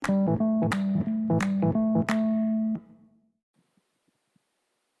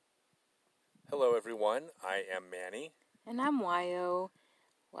I'm Manny. And I'm Wyo.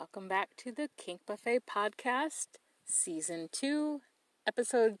 Welcome back to the Kink Buffet Podcast, Season 2,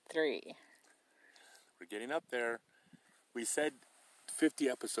 Episode 3. We're getting up there. We said 50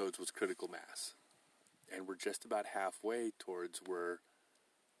 episodes was critical mass. And we're just about halfway towards where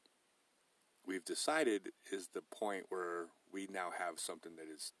we've decided is the point where we now have something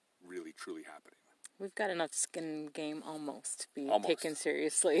that is really, truly happening. We've got enough skin in the game almost to be taken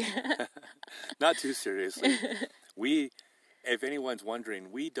seriously. Not too seriously. If anyone's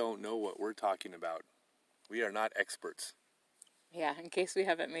wondering, we don't know what we're talking about. We are not experts. Yeah, in case we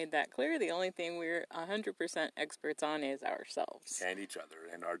haven't made that clear, the only thing we're 100% experts on is ourselves. And each other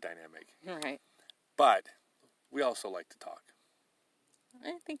and our dynamic. Right. But we also like to talk.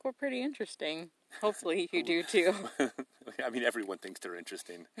 I think we're pretty interesting. Hopefully you do too. I mean, everyone thinks they're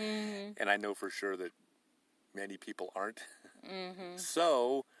interesting. Mm-hmm. And I know for sure that many people aren't. Mm-hmm.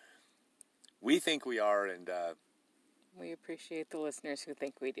 So, we think we are, and we appreciate the listeners who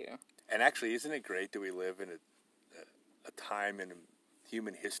think we do. And actually, isn't it great that we live in a time in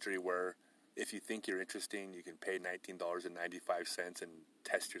human history where if you think you're interesting, you can pay $19.95 and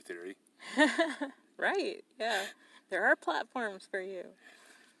test your theory? Right, yeah. There are platforms for you.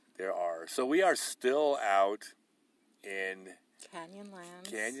 There are. So we are still out in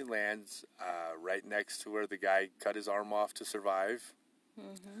Canyonlands, right next to where the guy cut his arm off to survive.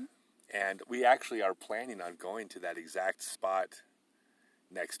 Mm-hmm. And we actually are planning on going to that exact spot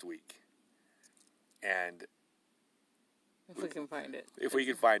next week. And if we can find it. If we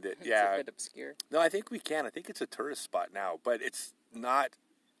can find it, yeah. It's a bit obscure. No, I think we can. I think it's a tourist spot now, but it's not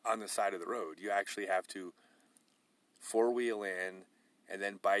on the side of the road. You actually have to four-wheel in and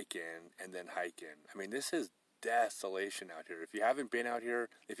then bike in and then hike in. I mean, this is desolation out here. If you haven't been out here,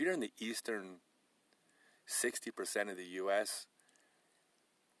 if you're in the eastern 60% of the U.S.,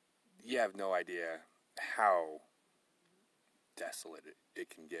 you have no idea how desolate it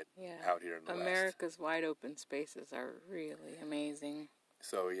can get out here in the America's West. Wide open spaces are really amazing.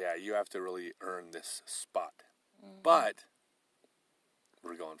 So, yeah, you have to really earn this spot. Mm-hmm. But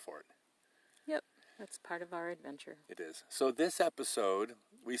we're going for it. Yep, that's part of our adventure. It is. So this episode,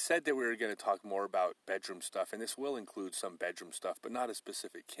 we said that we were going to talk more about bedroom stuff, and this will include some bedroom stuff, but not a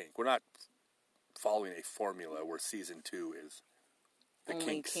specific kink. We're not following a formula where season 2 is the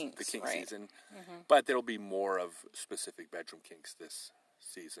kink right? Season. Mm-hmm. But there'll be more of specific bedroom kinks this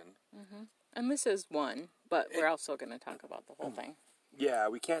season. Mm-hmm. And this is one, but we're also going to talk about the whole thing. Yeah,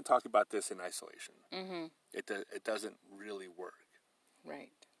 we can't talk about this in isolation. Mm-hmm. It doesn't really work.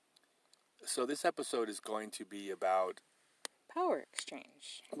 Right. So this episode is going to be about power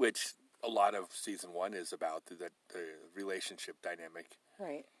exchange, which a lot of season 1 is about, the relationship dynamic.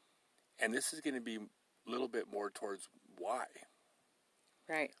 Right. And this is going to be a little bit more towards why.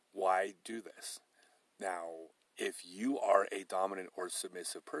 Right. Why do this? Now, if you are a dominant or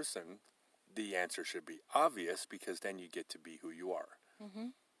submissive person, the answer should be obvious because then you get to be who you are. Mm-hmm.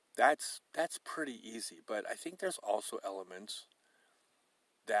 That's pretty easy, but I think there's also elements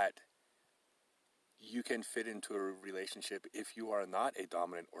that you can fit into a relationship if you are not a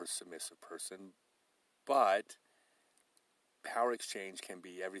dominant or submissive person, but power exchange can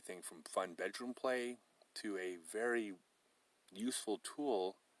be everything from fun bedroom play to a very useful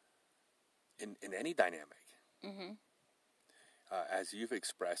tool in any dynamic. Mm-hmm. As you've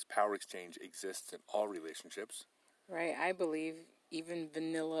expressed, power exchange exists in all relationships. Right. I believe even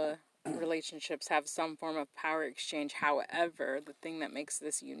vanilla relationships have some form of power exchange. However, the thing that makes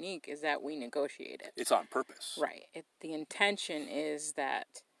this unique is that we negotiate it. It's on purpose. Right. The intention is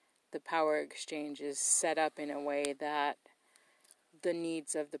that the power exchange is set up in a way that the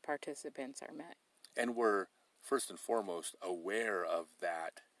needs of the participants are met. And we're, first and foremost, aware of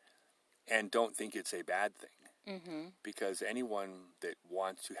that and don't think it's a bad thing. Mm-hmm. Because anyone that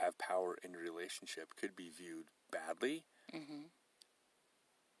wants to have power in a relationship could be viewed badly. Mm-hmm.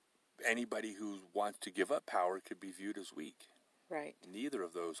 Anybody who wants to give up power could be viewed as weak. Right. Neither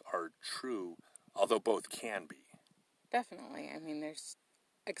of those are true, although both can be. Definitely. I mean, there's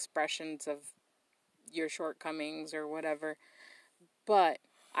expressions of your shortcomings or whatever. But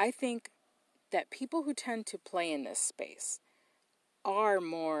I think that people who tend to play in this space are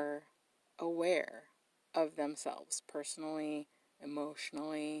more aware of themselves personally,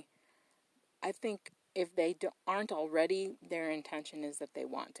 emotionally. I think if they aren't already, their intention is that they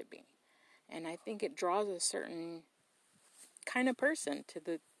want to be. And I think it draws a certain kind of person to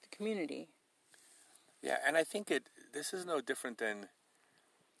the community. Yeah, and I think this is no different than,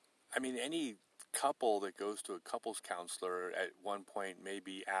 any couple that goes to a couples counselor at one point may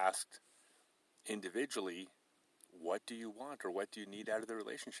be asked individually, what do you want or what do you need out of the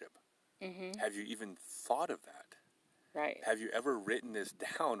relationship? Mm-hmm. Have you even thought of that? Right. Have you ever written this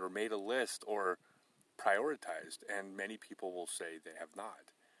down or made a list or prioritized? And many people will say they have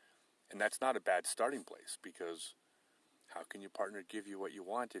not. And that's not a bad starting place, because how can your partner give you what you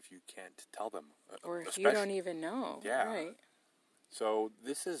want if you can't tell them? Or if you don't even know. Yeah. Right. So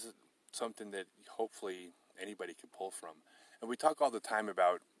this is something that hopefully anybody can pull from. And we talk all the time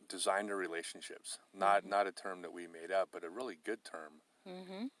about designer relationships, not a term that we made up, but a really good term.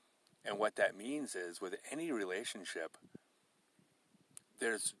 Mm-hmm. And what that means is, with any relationship,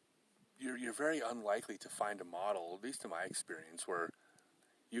 you're very unlikely to find a model, at least in my experience, where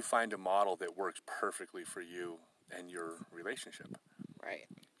you find a model that works perfectly for you and your relationship. Right.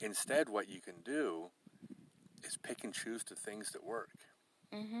 Instead, what you can do is pick and choose the things that work.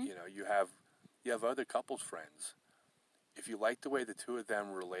 Mm-hmm. You know, you have other couples friends. If you like the way the two of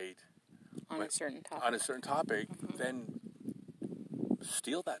them relate On a certain topic. then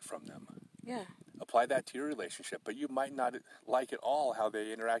steal that from them. Yeah. Apply that to your relationship. But you might not like at all how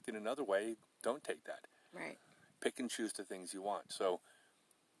they interact in another way. Don't take that. Right. Pick and choose the things you want. So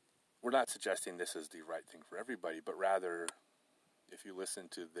we're not suggesting this is the right thing for everybody, but rather, if you listen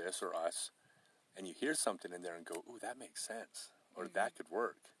to this or us and you hear something in there and go, ooh, that makes sense, or that could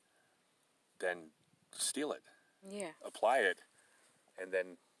work, then steal it. Yeah. Apply it, and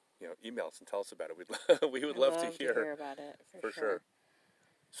then, email us and tell us about it. We would love to hear about it, for sure.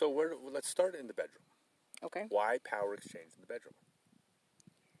 So let's start in the bedroom. Okay. Why power exchange in the bedroom?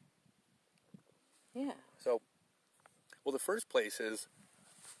 Yeah. So, well, the first place is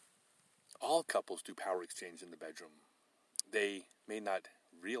all couples do power exchange in the bedroom. They may not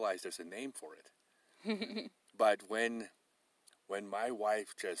realize there's a name for it, but when my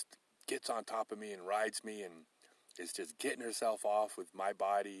wife just gets on top of me and rides me and is just getting herself off with my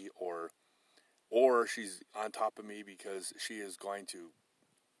body, or she's on top of me because she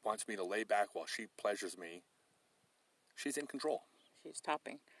wants me to lay back while she pleasures me, she's in control. She's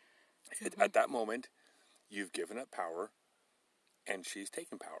topping. At that moment, you've given up power, and she's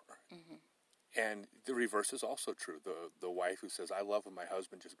taken power. Mm-hmm. And the reverse is also true. The wife who says, I love when my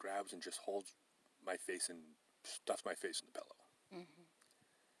husband just grabs and just holds my face and stuffs my face in the pillow. Mm-hmm.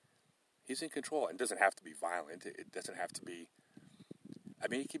 He's in control. And it doesn't have to be violent. It doesn't have to be... I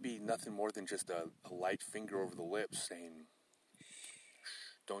mean, it could be nothing more than just a light finger over the lips saying,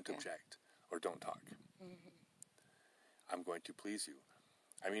 shh, don't object, or don't talk. Mm-hmm. I'm going to please you.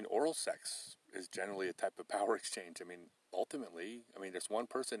 I mean, oral sex is generally a type of power exchange. I mean, ultimately, there's one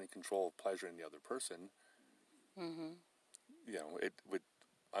person in control of pleasure in the other person. Mm-hmm. It would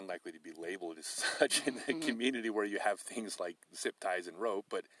unlikely to be labeled as such in the community where you have things like zip ties and rope,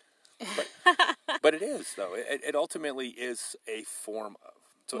 but it is, though. It ultimately is a form of.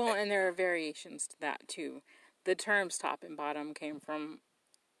 So and there are variations to that too. The terms top and bottom came from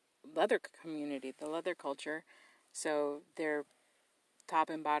leather community, the leather culture. So they're top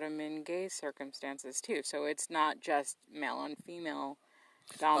and bottom in gay circumstances too. So it's not just male on female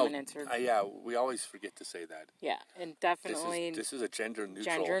dominance. Yeah, we always forget to say that. Yeah, and definitely this is a gender neutral.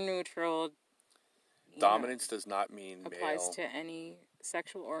 Gender neutral. Dominance does not mean applies male. to any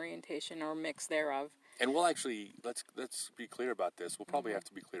sexual orientation or mix thereof. And we'll actually let's be clear about this. We'll probably have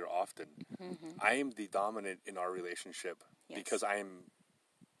to be clear often. Mm-hmm. I am the dominant in our relationship because I am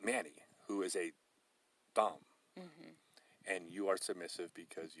Manny, who is a dom. Mm-hmm. And you are submissive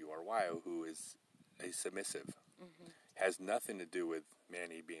because you are Wyo, who is a submissive. Mm-hmm. Has nothing to do with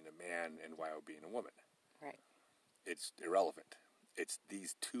Manny being a man and Wyo being a woman. Right. It's irrelevant. It's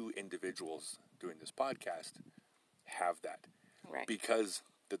these two individuals doing this podcast have that. Right. Because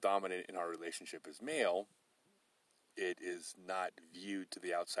the dominant in our relationship is male, it is not viewed to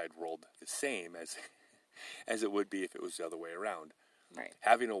the outside world the same as it would be if it was the other way around. Right.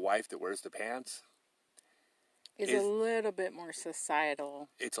 Having a wife that wears the pants is a little bit more societal.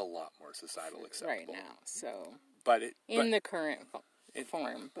 It's a lot more societal acceptable right now. So, in the current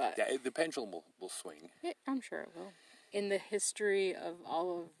form, but the pendulum will swing. I'm sure it will. In the history of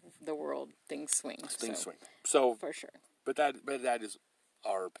all of the world, things swing. Things swing. So for sure. But that is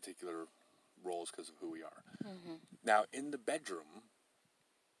our particular roles because of who we are. Mm-hmm. Now, in the bedroom,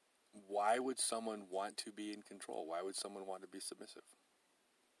 why would someone want to be in control? Why would someone want to be submissive?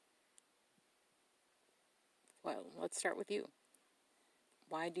 Well, let's start with you.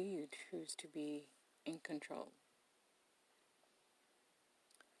 Why do you choose to be in control?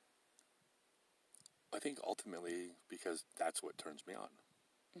 I think ultimately because that's what turns me on.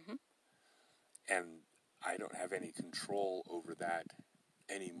 Mm-hmm. And I don't have any control over that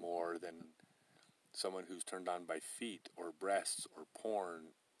any more than someone who's turned on by feet or breasts or porn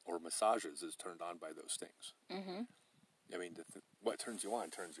or massages is turned on by those things. Mm-hmm. I mean, what turns you on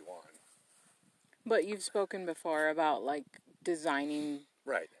turns you on. But you've spoken before about like designing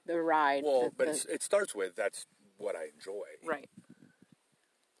Right. the ride. Well, but it starts with that's what I enjoy. Right.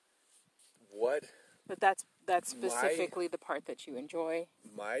 What But that's specifically the part that you enjoy.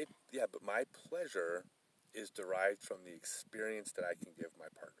 but my pleasure is derived from the experience that I can give my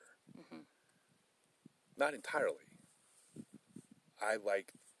partner. Mm-hmm. Not entirely. I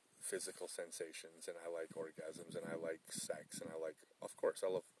like physical sensations, and I like orgasms, and I like sex, and of course, I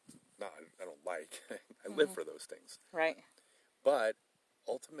love, no, I don't like, I live for those things. Right. But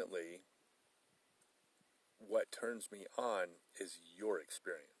ultimately, what turns me on is your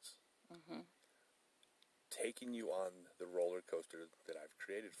experience. Mm-hmm. Taking you on the roller coaster that I've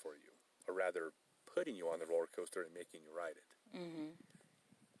created for you, or rather, putting you on the roller coaster and making you ride it. Mm-hmm.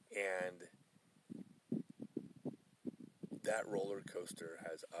 And that roller coaster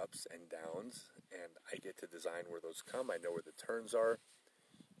has ups and downs, and I get to design where those come. I know where the turns are.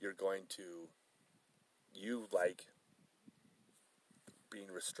 You like being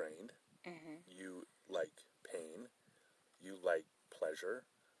restrained. Mm-hmm. You like pain. You like pleasure.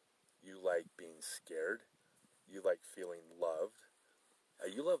 You like being scared. You like feeling loved.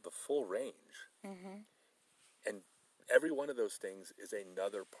 You love the full range. Mm-hmm. And every one of those things is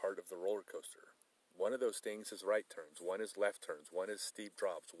another part of the roller coaster. One of those things is right turns. One is left turns. One is steep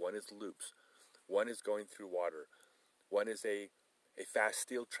drops. One is loops. One is going through water. One is a fast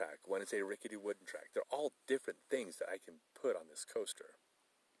steel track. One is a rickety wooden track. They're all different things that I can put on this coaster.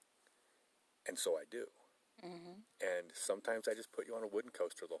 And so I do. Mm-hmm. And sometimes I just put you on a wooden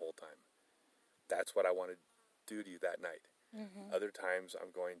coaster the whole time. That's what I want to do to you that night. Mm-hmm. Other times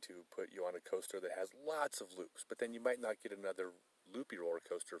I'm going to put you on a coaster that has lots of loops, but then you might not get another loopy roller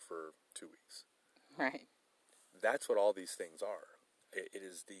coaster for 2 weeks. Right. That's what all these things are. It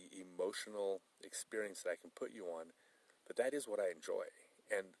is the emotional experience that I can put you on, but that is what I enjoy.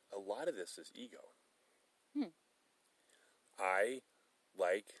 And a lot of this is ego. Hmm. I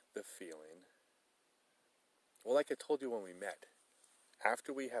like the feeling. Well, like I told you when we met,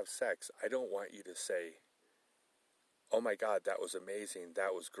 after we have sex, I don't want you to say, "Oh my God, that was amazing.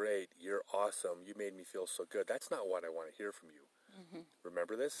 That was great. You're awesome. You made me feel so good." That's not what I want to hear from you. Mm-hmm.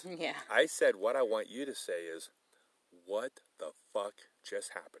 Remember this? Yeah. I said what I want you to say is, "What the fuck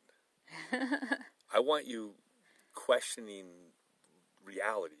just happened?" I want you questioning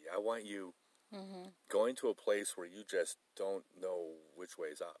reality. I want you Mm-hmm. going to a place where you just don't know which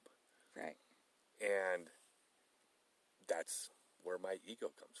way's up. Right. And that's where my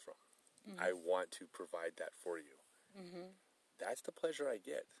ego comes from. Mm-hmm. I want to provide that for you. Mm-hmm. That's the pleasure I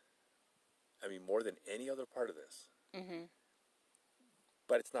get. I mean, more than any other part of this. Mm-hmm.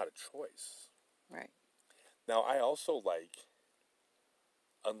 But it's not a choice. Right. Now, I also like,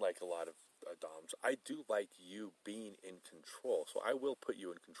 unlike a lot of doms, I do like you being in control. So I will put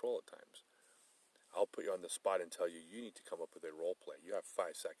you in control at times. I'll put you on the spot and tell you, you need to come up with a role play. You have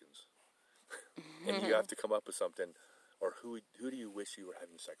 5 seconds. And you have to come up with something. Or who do you wish you were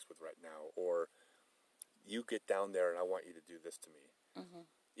having sex with right now? Or you get down there and I want you to do this to me.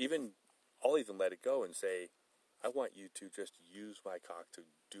 Mm-hmm. I'll even let it go and say, I want you to just use my cock to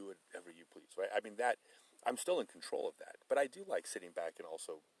do whatever you please, right? I mean, I'm still in control of that. But I do like sitting back and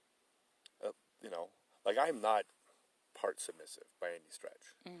also, like I'm not part submissive by any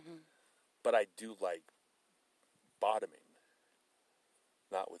stretch. Mm-hmm. But I do like bottoming,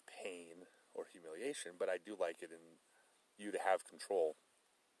 not with pain or humiliation, but I do like it in you to have control.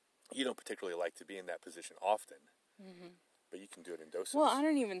 You don't particularly like to be in that position often, Mm-hmm. but you can do it in doses. Well, I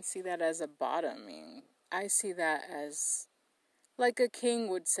don't even see that as a bottoming. I see that as like a king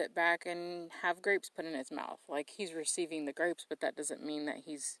would sit back and have grapes put in his mouth. Like he's receiving the grapes, but that doesn't mean that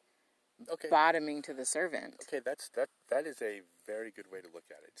he's bottoming to the servant. Okay, that is a very good way to look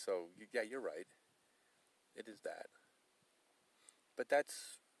at it. So, yeah, you're right. It is that. But that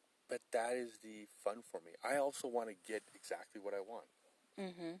is the fun for me. I also want to get exactly what I want.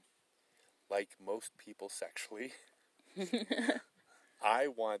 Mm-hmm. Like most people sexually, I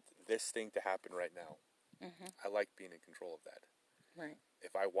want this thing to happen right now. Mm-hmm. I like being in control of that. Right.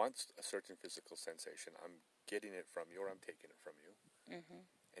 If I want a certain physical sensation, I'm getting it from you or I'm taking it from you. Mm-hmm.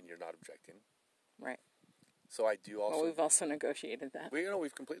 And you're not objecting. Right. So I do also... Well, we've also negotiated that.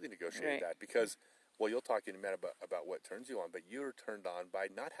 We've completely negotiated that because... Well, you'll talk in a minute about what turns you on, but you're turned on by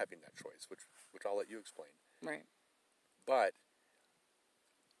not having that choice, which I'll let you explain. Right. But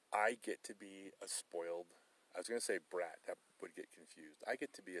I get to be a spoiled... I was going to say brat. That would get confused. I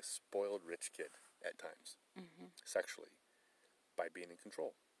get to be a spoiled rich kid at times, sexually, by being in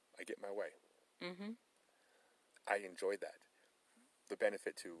control. I get my way. Mm-hmm. I enjoy that. The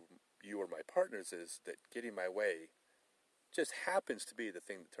benefit to you or my partners is that getting my way just happens to be the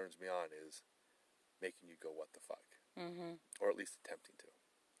thing that turns me on is making you go, what the fuck? Mm-hmm. Or at least attempting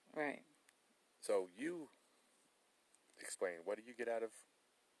to. Right. So you explain, what do you get out of?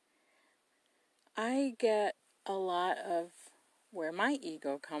 I get a lot of where my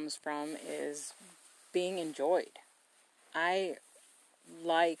ego comes from is being enjoyed. I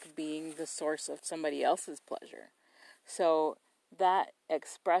like being the source of somebody else's pleasure. So that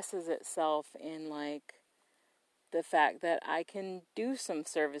expresses itself in like the fact that I can do some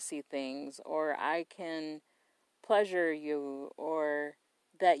servicey things, or I can pleasure you, or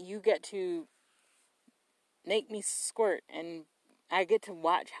that you get to make me squirt and I get to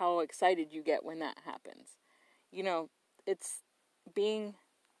watch how excited you get when that happens. You know, it's being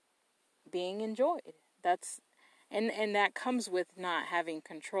enjoyed. That's and that comes with not having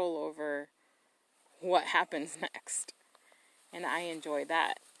control over what happens next. And I enjoy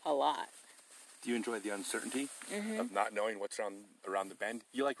that a lot. Do you enjoy the uncertainty Mm-hmm. of not knowing what's around the bend?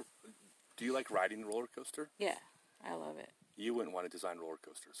 Do you like riding a roller coaster? Yeah, I love it. You wouldn't want to design roller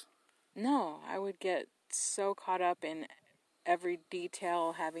coasters. No, I would get so caught up in every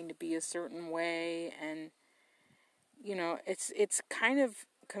detail having to be a certain way, and you know, it's kind of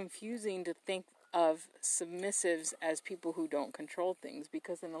confusing to think of submissives as people who don't control things,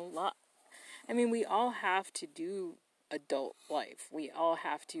 because we all have to do adult life. We all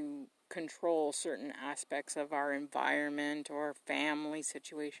have to control certain aspects of our environment or family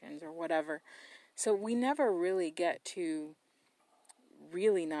situations or whatever. So we never really get to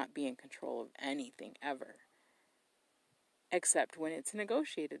really not be in control of anything ever, except when it's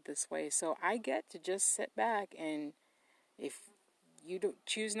negotiated this way. So I get to just sit back, and if you don't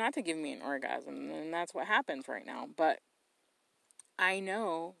choose not to give me an orgasm, then that's what happens right now. But I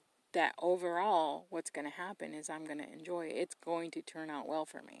know that overall what's going to happen is I'm going to enjoy it. It's going to turn out well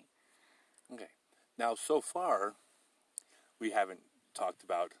for me. Okay. Now, so far, we haven't talked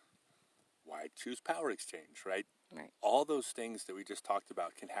about why choose power exchange, right? Right. All those things that we just talked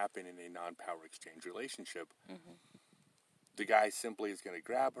about can happen in a non-power exchange relationship. Mm-hmm. The guy simply is going to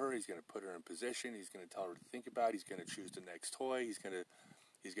grab her. He's going to put her in position. He's going to tell her to think about it. He's going to choose the next toy. He's going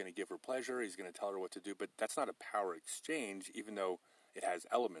to give her pleasure. He's going to tell her what to do. But that's not a power exchange, even though it has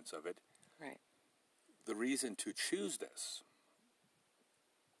elements of it. Right. The reason to choose this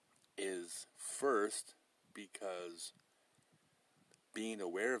is first because being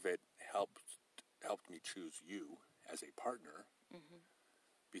aware of it helped me choose you as a partner, Mm-hmm.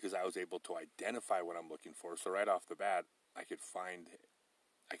 because I was able to identify what I'm looking for. So right off the bat, I could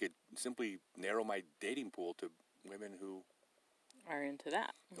simply narrow my dating pool to women who Are into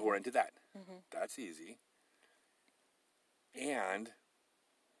that. who are into that. Mm-hmm. That's easy. And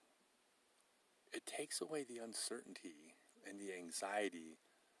it takes away the uncertainty and the anxiety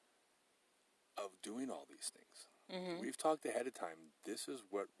of doing all these things. Mm-hmm. We've talked ahead of time. This is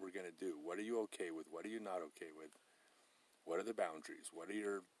what we're going to do. What are you okay with? What are you not okay with? What are the boundaries? What are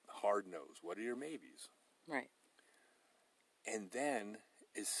your hard no's? What are your maybes? Right. And then,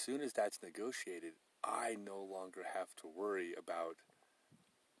 as soon as that's negotiated, I no longer have to worry about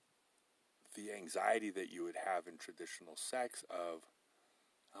the anxiety that you would have in traditional sex of,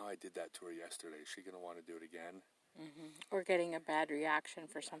 oh, I did that to her yesterday. Is she going to want to do it again? Mm-hmm. Or getting a bad reaction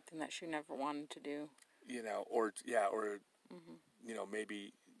for something that she never wanted to do. Or Mm-hmm.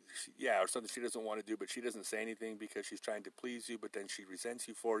 maybe, or something she doesn't want to do, but she doesn't say anything because she's trying to please you, but then she resents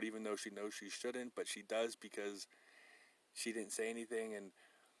you for it, even though she knows she shouldn't, but she does because she didn't say anything.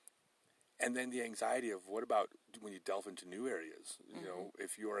 And then the anxiety of, what about when you delve into new areas? Mm-hmm.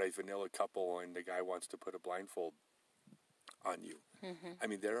 If you are a vanilla couple and the guy wants to put a blindfold on you.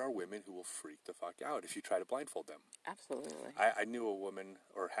 Mm-hmm. There are women who will freak the fuck out if you try to blindfold them. Absolutely. I knew a woman,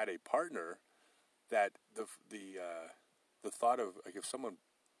 or had a partner, that the thought of, like, if someone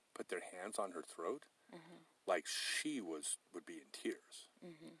put their hands on her throat, Mm-hmm. like, she would be in tears.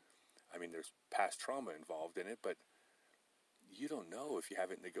 Mm-hmm. There's past trauma involved in it, but you don't know if you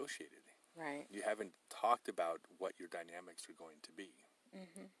haven't negotiated. Right. You haven't talked about what your dynamics are going to be.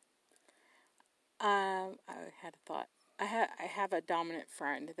 Mm-hmm. I had a thought. I have a dominant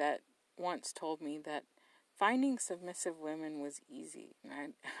friend that once told me that finding submissive women was easy,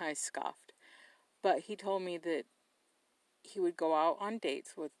 and I scoffed. But he told me that he would go out on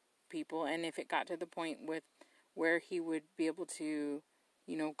dates with people, and if it got to the point with where he would be able to,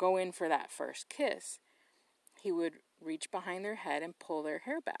 go in for that first kiss, he would reach behind their head and pull their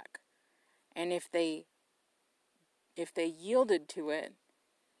hair back. And if they yielded to it,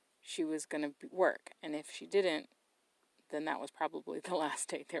 she was going to work. And if she didn't, then that was probably the last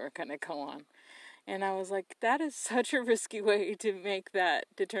date they were going to go on. And I was like, that is such a risky way to make that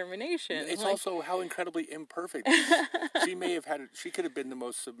determination. It's like, also how incredibly imperfect. She could have been the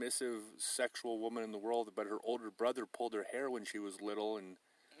most submissive sexual woman in the world, but her older brother pulled her hair when she was little and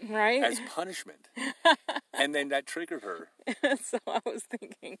right? as punishment. And then that triggered her. So I was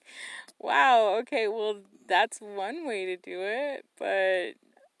thinking, wow, okay, well, that's one way to do it, but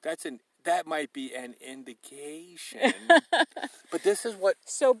that might be an indication. But this is what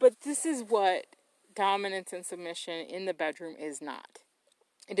dominance and submission in the bedroom is not.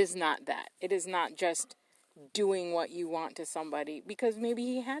 It is not that. It is not just doing what you want to somebody, because maybe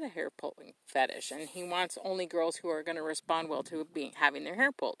he had a hair pulling fetish and he wants only girls who are going to respond well to having their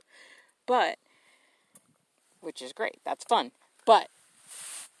hair pulled. But, which is great. That's fun. But,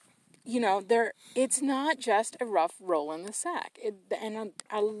 it's not just a rough roll in the sack. And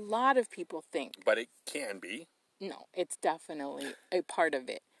a lot of people think. But it can be. No, it's definitely a part of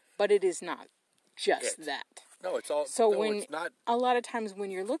it. But it is not just that. No, it's all. So it's not. A lot of times when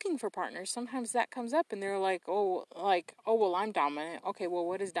you're looking for partners, sometimes that comes up, and they're like, oh, well, I'm dominant. Okay, well,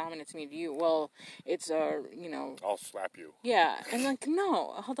 what does dominance mean to you? Well, it's I'll slap you. Yeah, and like,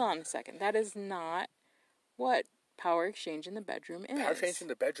 no, hold on a second. That is not what power exchange in the bedroom is. Power exchange in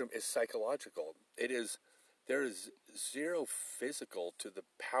the bedroom is psychological. It is. There is zero physical to the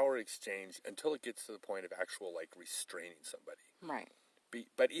power exchange until it gets to the point of actual restraining somebody. Right.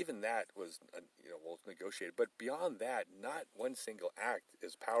 But even that was, negotiated. But beyond that, not one single act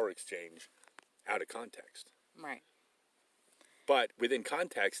is power exchange out of context. Right. But within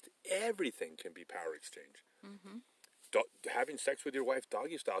context, everything can be power exchange. Mm-hmm. Having sex with your wife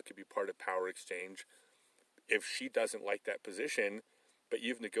doggy style could be part of power exchange if she doesn't like that position, but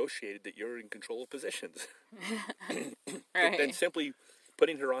you've negotiated that you're in control of positions. Right. Then simply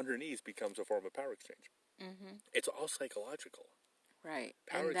putting her on her knees becomes a form of power exchange. Mm-hmm. It's all psychological. Right.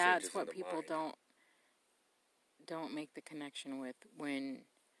 Power and that's what people don't make the connection with when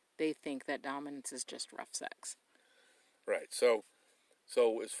they think that dominance is just rough sex. Right. So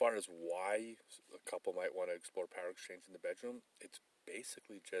as far as why a couple might want to explore power exchange in the bedroom, it's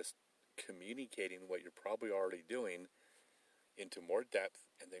basically just communicating what you're probably already doing into more depth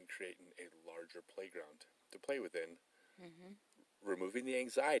and then creating a larger playground to play within, removing the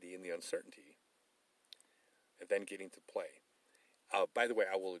anxiety and the uncertainty, and then getting to play. By the way,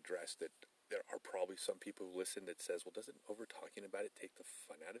 I will address that there are probably some people who listen that says, well, doesn't over-talking about it take the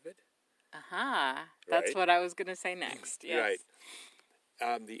fun out of it? Aha. That's Right? what I was going to say next. Yes.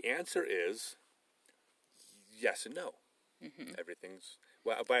 Right. The answer is yes and no. Mm-hmm. Everything's...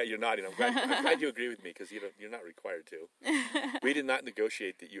 Well, you're nodding. I'm glad you agree with me because you're not required to. We did not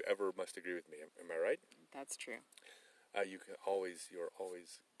negotiate that you ever must agree with me. Am I right? That's true. You're always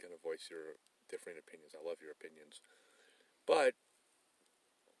going to voice your different opinions. I love your opinions. But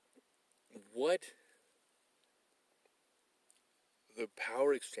what the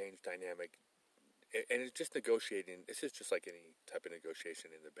power exchange dynamic, and it's just negotiating, this is just like any type of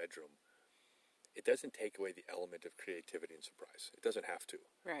negotiation in the bedroom. It doesn't take away the element of creativity and surprise. It doesn't have to.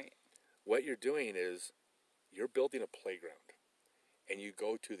 Right. What you're doing is you're building a playground, and you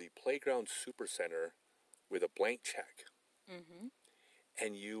go to the playground supercenter with a blank check. Mm-hmm.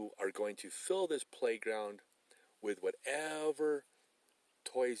 And you are going to fill this playground with whatever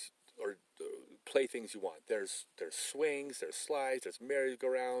toys or playthings you want. There's swings, there's slides, there's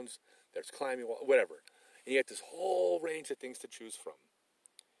merry-go-rounds, there's climbing wall, whatever. And you get this whole range of things to choose from.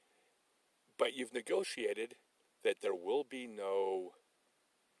 But you've negotiated that there will be no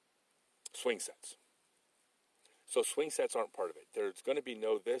swing sets. So swing sets aren't part of it. There's going to be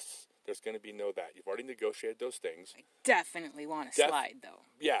no this, there's going to be no that. You've already negotiated those things. I definitely want a slide, though.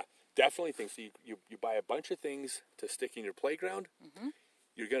 Yeah, definitely things. So you buy a bunch of things to stick in your playground. Mm-hmm.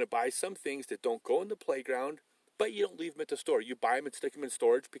 You're going to buy some things that don't go in the playground, but you don't leave them at the store. You buy them and stick them in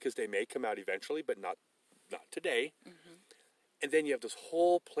storage because they may come out eventually, but not today. Mm-hmm. And then you have this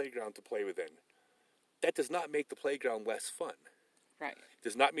whole playground to play within. That does not make the playground less fun. Right.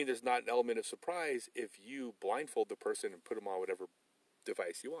 Does not mean there's not an element of surprise if you blindfold the person and put them on whatever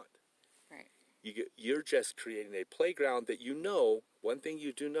device you want. Right. You're just creating a playground that one thing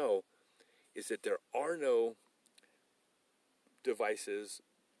you do know is that there are no devices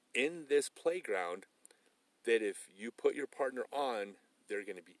in this playground that if you put your partner on, they're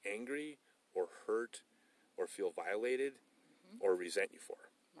going to be angry or hurt or feel violated or resent you for.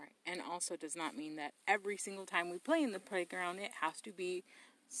 Right. And also does not mean that every single time we play in the playground, it has to be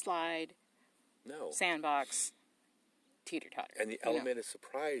slide, sandbox, teeter-totter. And the element of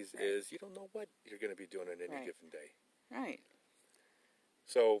surprise is you don't know what you're going to be doing on any given day. Right.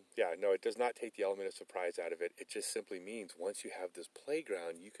 So, yeah, no, it does not take the element of surprise out of it. It just simply means once you have this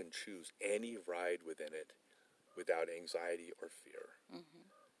playground, you can choose any ride within it without anxiety or fear.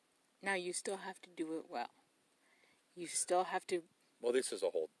 Now, you still have to do it well. You still have to... Well, this is a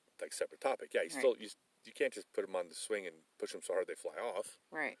whole separate topic. Yeah, you can't just put them on the swing and push them so hard they fly off.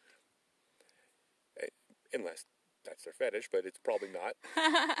 Right. Unless that's their fetish, but it's probably not.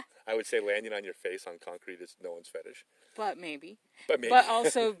 I would say landing on your face on concrete is no one's fetish. But maybe. But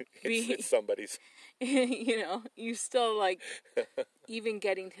also it's somebody's. You still even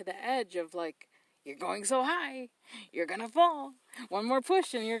getting to the edge of you're going so high, you're going to fall. One more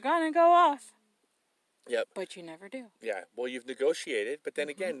push and you're going to go off. Yep. But you never do. Yeah. Well, you've negotiated, but then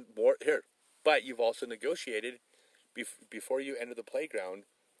again, but you've also negotiated before you enter the playground.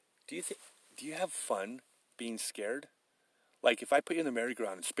 Do you have fun being scared? Like if I put you in the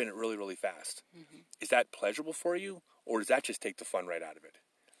merry-go-round and spin it really, really fast, is that pleasurable for you, or does that just take the fun right out of it?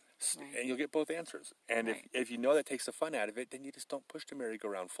 Right. And you'll get both answers. And right. if you know that takes the fun out of it, then you just don't push the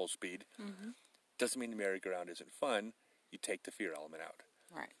merry-go-round full speed. Doesn't mean the merry-go-round isn't fun. You take the fear element out.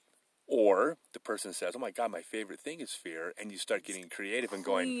 Right. Or the person says, "Oh my God, my favorite thing is fear," and you start getting creative and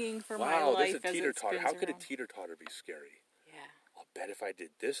going, "Wow, there's a teeter-totter. How could a teeter-totter be scary? Yeah. I'll bet if I did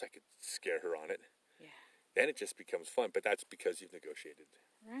this, I could scare her on it." Yeah. Then it just becomes fun, but that's because you've negotiated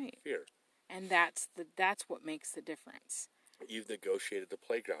fear. And that's what makes the difference. You've negotiated the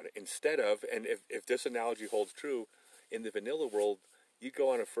playground instead of, and if this analogy holds true, in the vanilla world, you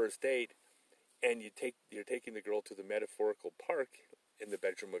go on a first date, and you're taking the girl to the metaphorical park in the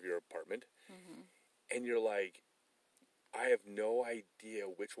bedroom of your apartment, and you're like, I have no idea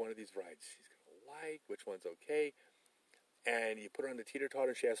which one of these rides she's going to like, which one's okay, and you put her on the teeter-totter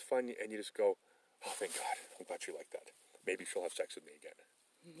and she has fun, and you just go, oh, thank God, I'm glad she liked that. Maybe she'll have sex with me again.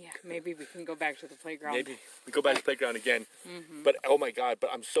 Yeah, maybe we can go back to the playground. Maybe we go back to the playground again, but oh my God,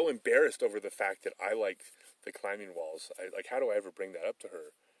 but I'm so embarrassed over the fact that I like the climbing walls. How do I ever bring that up to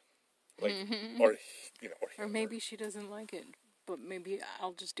her? Or maybe she doesn't like it, but maybe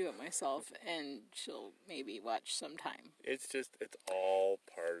I'll just do it myself, and she'll maybe watch sometime. It's all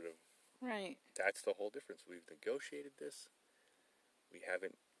part of... Right. That's the whole difference. We've negotiated this. We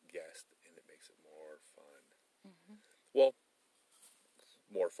haven't guessed, and it makes it more fun. Well,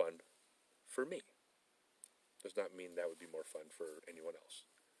 more fun for me. Does not mean that would be more fun for anyone else.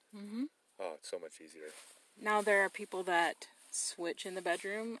 Oh, it's so much easier. Now there are people that switch in the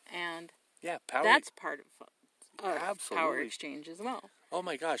bedroom, and power. That's part of fun. Absolutely. Power exchange as well. Oh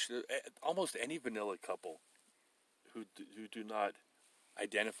my gosh, almost any vanilla couple who do not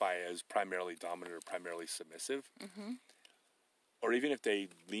identify as primarily dominant or primarily submissive, or even if they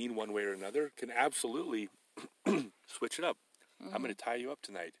lean one way or another, can absolutely switch it up. I'm going to tie you up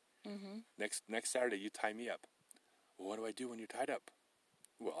tonight. Next Saturday, you tie me up. Well, what do I do when you're tied up?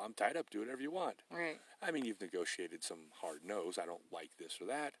 Well, I'm tied up. Do whatever you want. Right. I mean, you've negotiated some hard no's. I don't like this or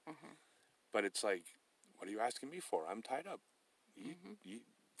that. But it's like, what are you asking me for? I'm tied up.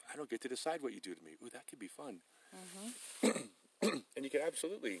 I don't get to decide what you do to me. Ooh, that could be fun. And you can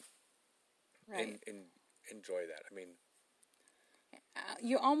absolutely enjoy that. I mean,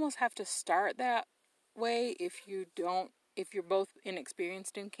 you almost have to start that way if you're both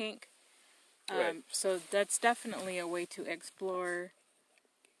inexperienced in kink. Right. So that's definitely a way to explore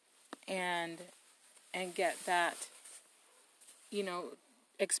and get that,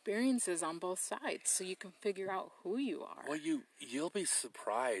 experiences on both sides, so you can figure out who you are. Well, you'll be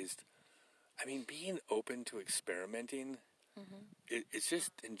surprised. I mean, being open to experimenting, it's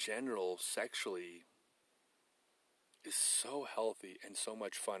just in general sexually is so healthy and so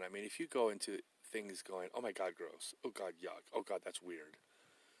much fun. I mean, if you go into things going, oh my God, gross. Oh God, yuck. Oh God, that's weird.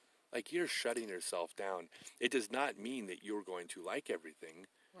 Like, you're shutting yourself down. It does not mean that you're going to like everything.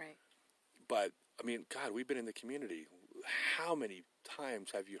 Right. But, I mean, God, we've been in the community. How many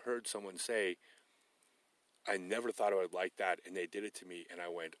times have you heard someone say, I never thought I would like that, and they did it to me, and I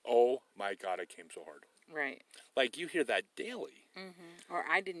went, oh my God, I came so hard. Right. Like, you hear that daily. Or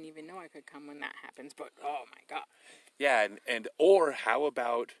I didn't even know I could come when that happens, but oh my God. Yeah, or how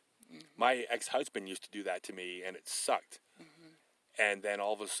about my ex-husband used to do that to me, and it sucked. And then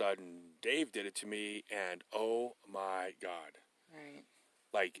all of a sudden, Dave did it to me, and oh my God. Right.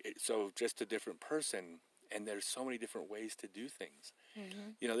 Like, so just a different person, and there's so many different ways to do things.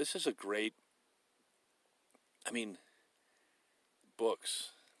 This is a great, books,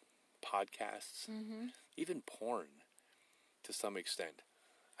 podcasts, even porn to some extent.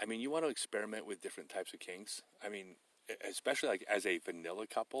 I mean, you want to experiment with different types of kinks. I mean, especially like as a vanilla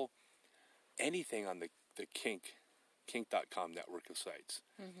couple, anything on the kink.com network of sites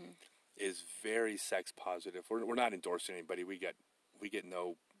is very sex positive. We're not endorsing anybody. We get get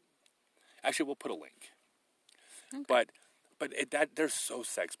no. Actually, we'll put a link. Okay. But they're so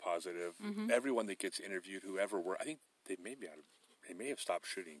sex positive. Everyone that gets interviewed, I think they may have stopped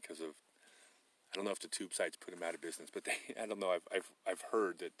shooting because of. I don't know if the tube sites put them out of business, but I don't know. I've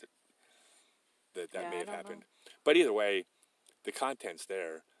heard that may have happened. Know. But either way, the content's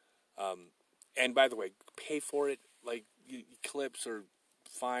there. And by the way, pay for it. Like clips are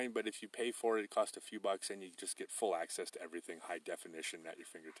fine, but if you pay for it, it costs a few bucks, and you just get full access to everything, high definition at your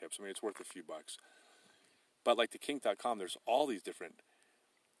fingertips. I mean, it's worth a few bucks. But like the kink.com, there's all these different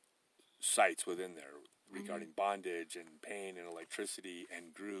sites within there regarding bondage and pain and electricity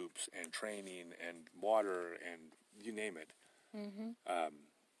and groups and training and water and you name it. And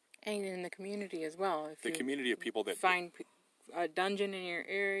in the community as well. If the community of people that find a dungeon in your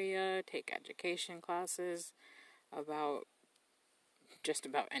area, take education classes about just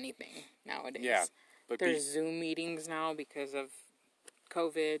about anything nowadays. Yeah, but there's Zoom meetings now because of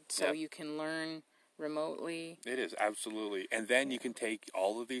COVID, so you can learn remotely. It is, absolutely. And then you can take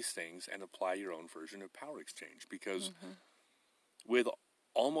all of these things and apply your own version of Power Exchange, because with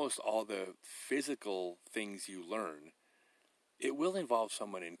almost all the physical things you learn, it will involve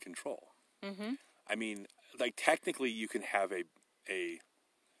someone in control. I mean, like technically you can have a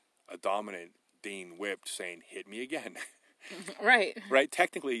dominant being whipped saying, "Hit me again." Right. Right,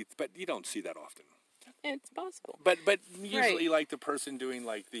 technically, but you don't see that often. It's possible. But usually like the person doing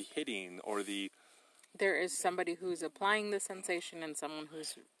like the hitting or there is somebody who's applying the sensation and someone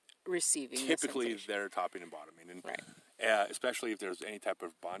who's receiving typically the sensation. They're topping and bottoming. And right. Especially if there's any type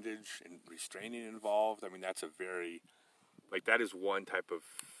of bondage and restraining involved. I mean, that's that is one type of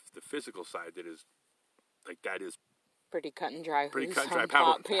the physical side that is pretty cut and dry. Pretty cut and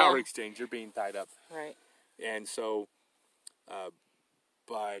dry. Power exchange. You're being tied up. Right. And so,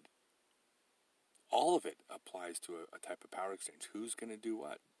 but all of it applies to a type of power exchange. Who's going to do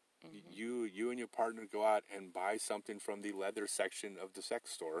what? You and your partner go out and buy something from the leather section of the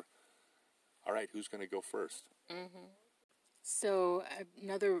sex store. All right, who's going to go first? So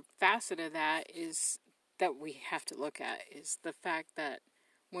another facet of that is that we have to look at is the fact that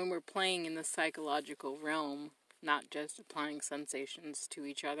when we're playing in the psychological realm, not just applying sensations to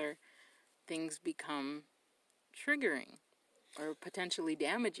each other, things become triggering or potentially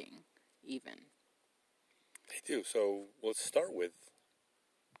damaging even. They do. So let's start with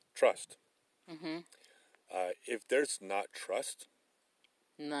trust. If there's not trust,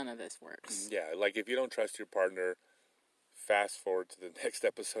 none of this works. Yeah, like if you don't trust your partner, fast forward to the next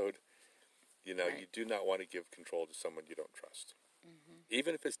episode. You do not want to give control to someone you don't trust.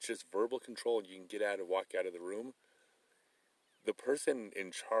 Even if it's just verbal control and you can get out and walk out of the room, the person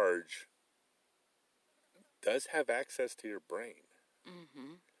in charge does have access to your brain.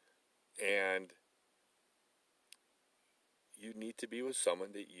 And you need to be with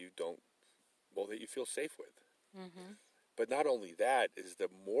someone that that you feel safe with. But not only that, is the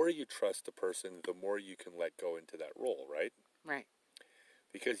more you trust the person, the more you can let go into that role, right? Right.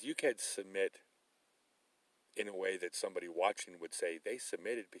 Because you can submit in a way that somebody watching would say they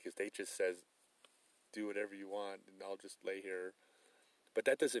submitted because they just says, do whatever you want and I'll just lay here. But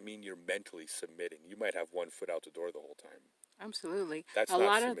that doesn't mean you're mentally submitting. You might have one foot out the door the whole time. Absolutely. That's a not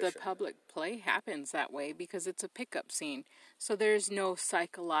lot submission. of the public play happens that way because it's a pickup scene. So there's no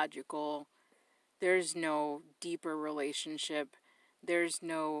psychological, there's no deeper relationship, there's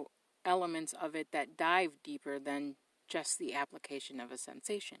no elements of it that dive deeper than just the application of a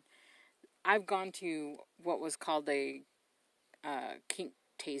sensation. I've gone to what was called a kink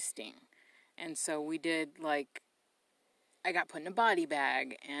tasting. And so we did I got put in a body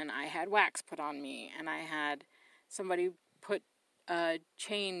bag and I had wax put on me and I had somebody put a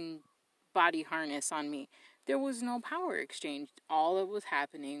chain body harness on me. There was no power exchange. All that was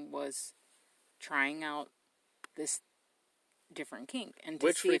happening was trying out this different kink. And to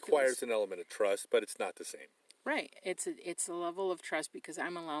Which see requires an element of trust, but it's not the same. Right. It's a level of trust because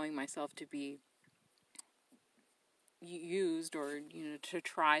I'm allowing myself to be used or, to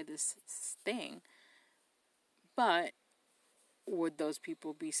try this thing. But would those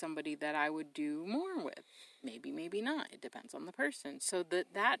people be somebody that I would do more with? Maybe, maybe not. It depends on the person. So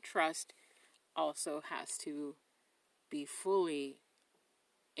that trust also has to be fully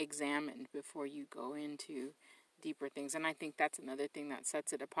examined before you go into deeper things. And I think that's another thing that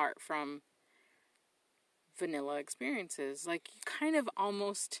sets it apart from vanilla experiences. You kind of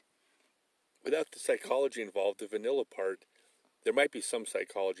almost... Without the psychology involved, the vanilla part, there might be some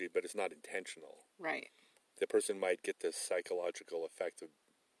psychology, but it's not intentional. Right. The person might get the psychological effect of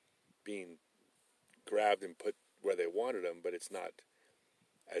being grabbed and put where they wanted them, but it's not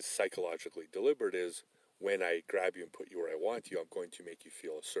as psychologically deliberate as when I grab you and put you where I want you, I'm going to make you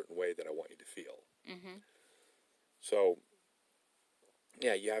feel a certain way that I want you to feel. Mm-hmm. So,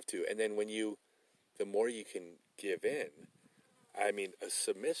 yeah, you have to. And then the more you can give in, I mean, a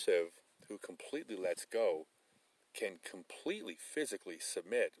submissive who completely lets go can completely physically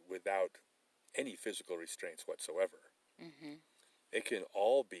submit without any physical restraints whatsoever. Mm-hmm. It can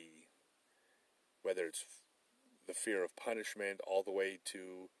all be, whether it's the fear of punishment all the way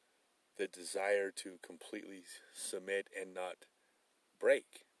to the desire to completely submit and not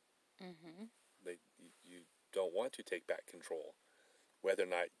break. Mm-hmm. That you don't want to take back control, whether or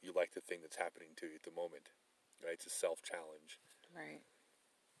not you like the thing that's happening to you at the moment. Right? It's a self-challenge. Right.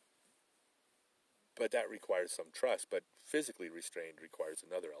 But that requires some trust. But physically restrained requires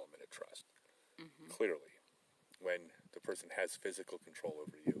another element of trust. Mm-hmm. Clearly, when the person has physical control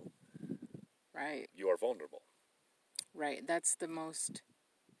over you, Right. you are vulnerable. Right. That's the most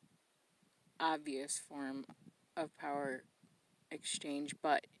obvious form of power exchange,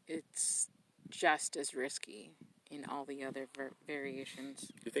 but it's just as risky in all the other variations.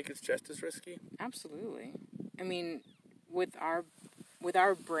 Do you think it's just as risky? Absolutely. I mean, with our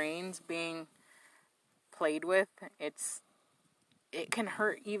brains being played with, it can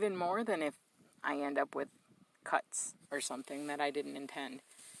hurt even more than if I end up with cuts or something that I didn't intend,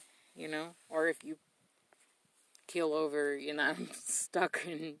 or if you keel over, I'm stuck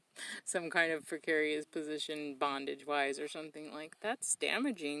in some kind of precarious position bondage-wise or something. Like, that's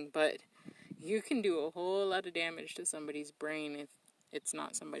damaging, but you can do a whole lot of damage to somebody's brain if it's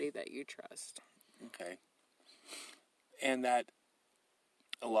not somebody that you trust. Okay. And that,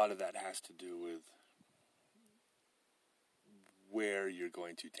 a lot of that has to do with where you're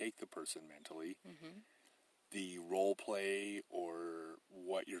going to take the person mentally, Mm-hmm. the role play or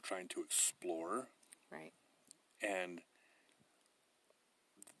what you're trying to explore. Right. And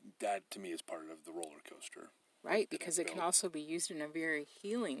that, to me, is part of the roller coaster. Right, because it can also be used in a very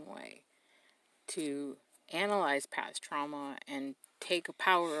healing way to analyze past trauma and take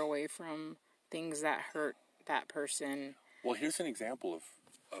power away from things that hurt that person. Well, here's an example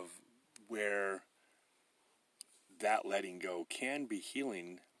of where that letting go can be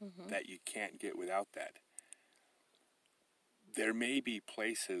healing, Mm-hmm. that you can't get without that. There may be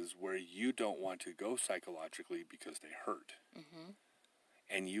places where you don't want to go psychologically because they hurt. Mm-hmm.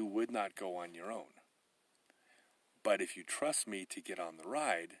 And you would not go on your own. But if you trust me to get on the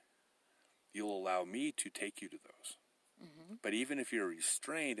ride, you'll allow me to take you to those. Mm-hmm. But even if you're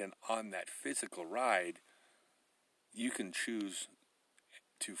restrained and on that physical ride, you can choose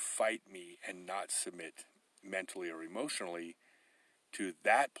to fight me and not submit mentally or emotionally to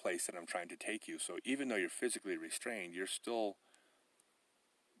that place that I'm trying to take you. So even though you're physically restrained, you still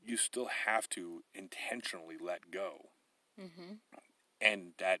have to intentionally let go. Mm-hmm.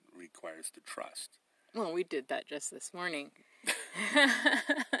 And that requires the trust. Well, we did that just this morning.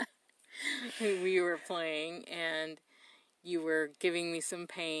 We were playing, and you were giving me some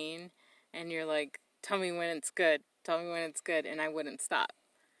pain, and you're like, tell me when it's good. Tell me when it's good, and I wouldn't stop.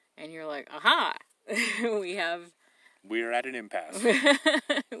 And you're like, aha! We're at an impasse.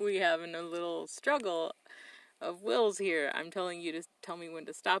 We have a little struggle of wills here. I'm telling you to tell me when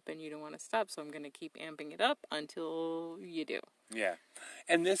to stop, and you don't want to stop, so I'm going to keep amping it up until you do. Yeah.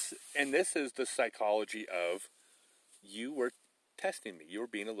 And this is the psychology of, you were testing me. You were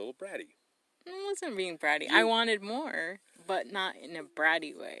being a little bratty. I wasn't being bratty. I wanted more, but not in a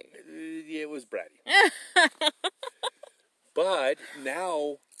bratty way. It was bratty. But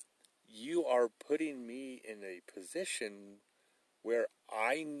now you are putting me in a position where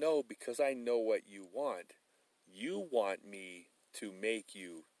I know, because I know what you want me to make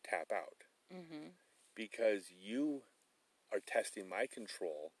you tap out. Mm-hmm. Because you are testing my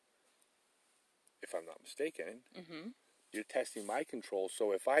control, if I'm not mistaken. Mm-hmm. You're testing my control,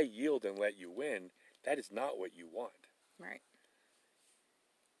 so if I yield and let you win, that is not what you want. Right.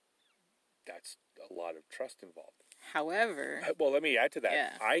 That's a lot of trust involved. However... Well, let me add to that.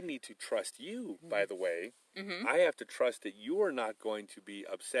 Yeah. I need to trust you, by the way. Mm-hmm. I have to trust that you are not going to be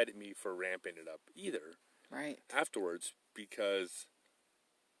upset at me for ramping it up either. Right. Afterwards, because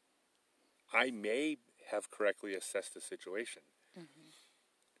I may have correctly assessed the situation. Mm-hmm.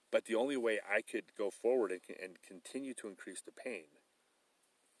 But the only way I could go forward and continue to increase the pain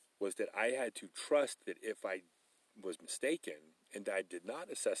was that I had to trust that if I was mistaken and I did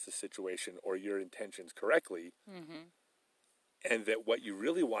not assess the situation or your intentions correctly, Mm-hmm. and that what you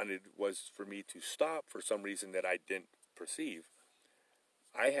really wanted was for me to stop for some reason that I didn't perceive,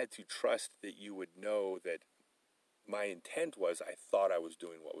 I had to trust that you would know that my intent was, I thought I was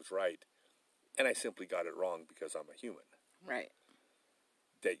doing what was right, and I simply got it wrong because I'm a human. Right.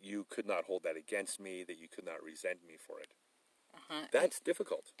 that you could not hold that against me, that you could not resent me for it. That's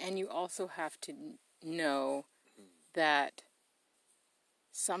difficult. And you also have to know that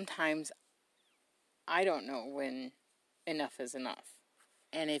sometimes I don't know when enough is enough.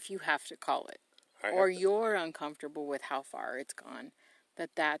 And if you have to call it, or you're uncomfortable with how far it's gone,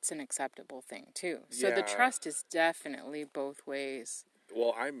 that's an acceptable thing too. So the trust is definitely both ways.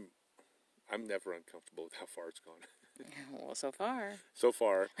 Well, I'm never uncomfortable with how far it's gone. Well, so far. So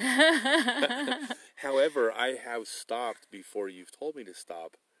far. However, I have stopped before you've told me to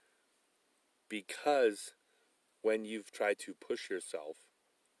stop, because when you've tried to push yourself,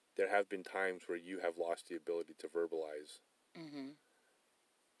 there have been times where you have lost the ability to verbalize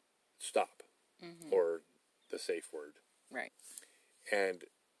stop or the safe word. Right. And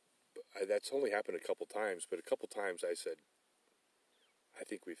that's only happened a couple times, but a couple times I said, I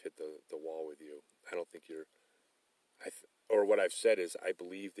think we've hit the wall with you. I don't think you're... or what I've said is, I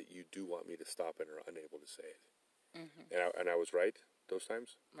believe that you do want me to stop and are unable to say it. And I was right those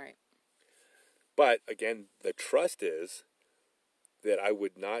times? Right. But, again, the trust is that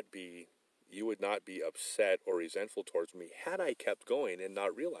you would not be upset or resentful towards me had I kept going and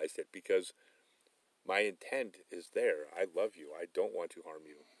not realized it, because my intent is there. I love you. I don't want to harm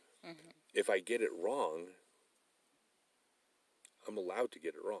you. If I get it wrong, I'm allowed to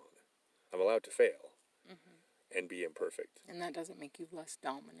get it wrong. I'm allowed to fail and be imperfect. And that doesn't make you less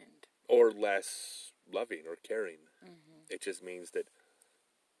dominant. Or less loving or caring. It just means that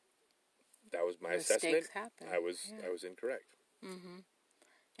was my assessment. Happen. I was incorrect.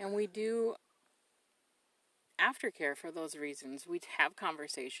 And we do aftercare for those reasons. We have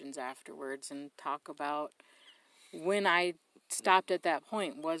conversations afterwards and talk about, when I stopped at that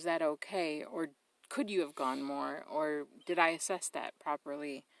point, was that okay? Or could you have gone more? Or did I assess that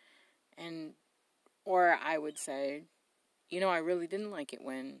properly? Or I would say, I really didn't like it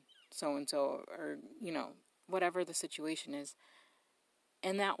when so-and-so, or, whatever the situation is.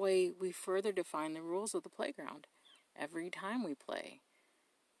 And that way we further define the rules of the playground every time we play.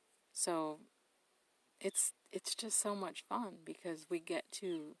 So it's just so much fun, because we get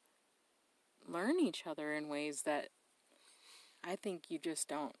to learn each other in ways that I think you just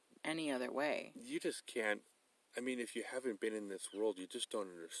don't any other way. You just can't. I mean, if you haven't been in this world, you just don't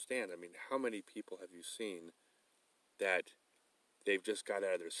understand. I mean, how many people have you seen that they've just got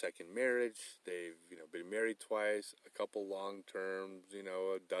out of their second marriage, they've, been married twice, a couple long terms,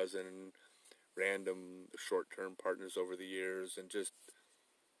 a dozen random short-term partners over the years, and just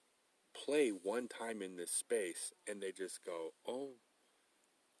play one time in this space, and they just go, oh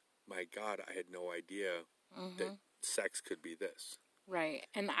my God, I had no idea that sex could be this. Right.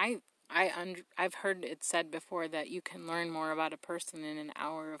 And I've heard it said before that you can learn more about a person in an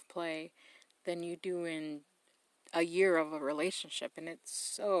hour of play than you do in a year of a relationship. And it's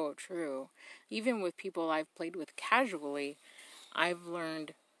so true. Even with people I've played with casually, I've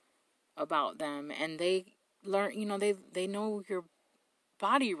learned about them, and they learn, they know your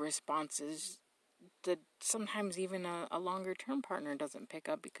body responses that sometimes even a longer term partner doesn't pick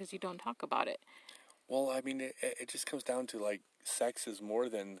up, because you don't talk about it. Well, I mean, it just comes down to, like, sex is more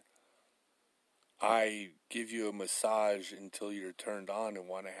than I give you a massage until you're turned on and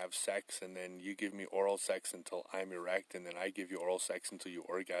want to have sex, and then you give me oral sex until I'm erect, and then I give you oral sex until you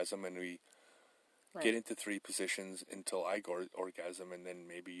orgasm, and we get into 3 positions until I orgasm, and then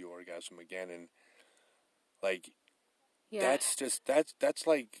maybe you orgasm again, and, like, that's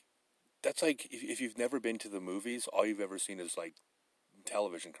like if you've never been to the movies, all you've ever seen is, like,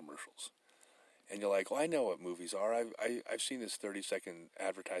 television commercials. And you're like, well, I know what movies are. I've seen this 30-second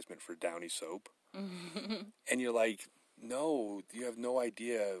advertisement for Downy soap. And you're like, no, you have no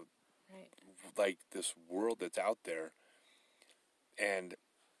idea, like, this world that's out there. And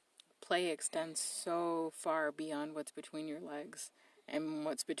play extends so far beyond what's between your legs. And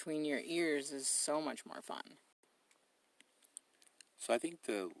what's between your ears is so much more fun. So I think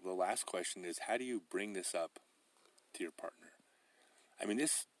the last question is, how do you bring this up to your partner? I mean,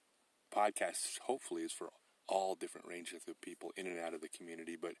 this podcast hopefully is for all different ranges of people in and out of the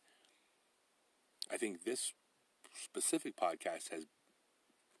community, but I think this specific podcast has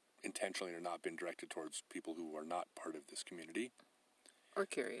intentionally or not been directed towards people who are not part of this community. Or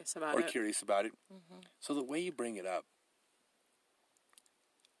curious about it. So the way you bring it up,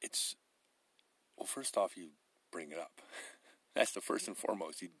 well, first off, you bring it up. That's the first and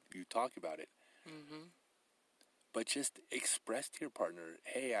foremost. You talk about it. But just express to your partner,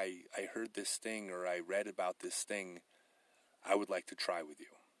 hey, I heard this thing, or I read about this thing. I would like to try with you.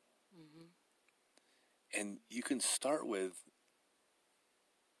 And you can start with,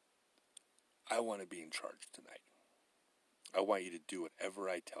 I want to be in charge tonight. I want you to do whatever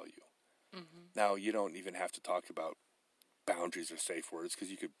I tell you. Now, you don't even have to talk about boundaries or safe words,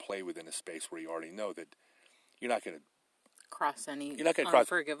 because you could play within a space where you already know that you're not going to cross any You're not gonna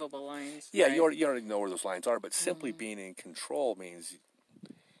unforgivable lines. Yeah, right? you already know where those lines are, but simply being in control means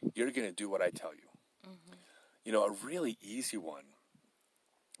you're going to do what I tell you. You know, a really easy one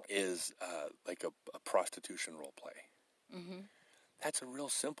is like a prostitution role play. That's a real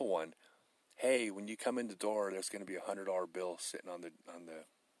simple one. Hey, when you come in the door, there's going to be $100 bill sitting on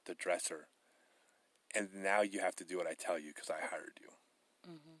the dresser, and now you have to do what I tell you because I hired you.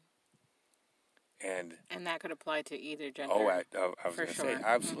 And that could apply to either gender. I was going to sure. say,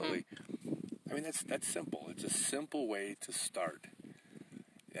 absolutely. I mean, that's simple. It's a simple way to start.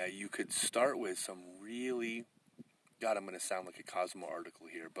 You could start with some really, God, I'm going to sound like a Cosmo article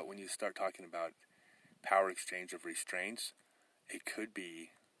here, but when you start talking about power exchange of restraints, it could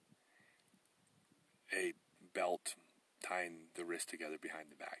be a belt tying the wrist together behind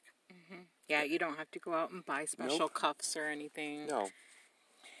the back. Yeah, you don't have to go out and buy special cuffs or anything. No.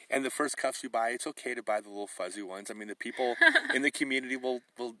 And the first cuffs you buy, it's okay to buy the little fuzzy ones. I mean, the people in the community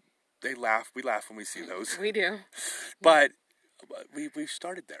they laugh. We laugh when we see those. We do. But we've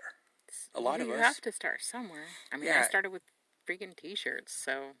started there. A lot of us. You have to start somewhere. I mean, I started with freaking T-shirts,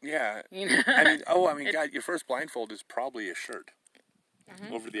 so. Yeah. You know. I mean, God, your first blindfold is probably a shirt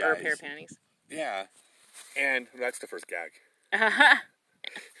over the eyes. Or a pair of panties. Yeah. And that's the first gag.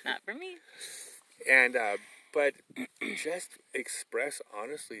 Not for me. And, but just express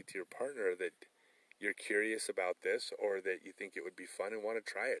honestly to your partner that you're curious about this, or that you think it would be fun and want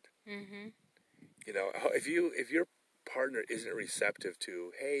to try it. You know, if your partner isn't receptive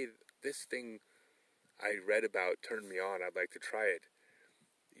to, hey, this thing I read about turned me on, I'd like to try it,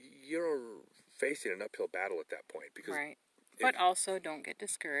 you're facing an uphill battle at that point. Because right. But also, don't get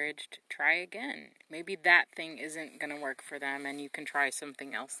discouraged. Try again. Maybe that thing isn't going to work for them, and you can try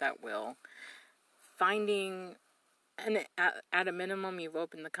something else that will. Finding, and at a minimum, you've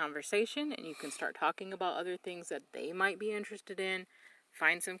opened the conversation, and you can start talking about other things that they might be interested in.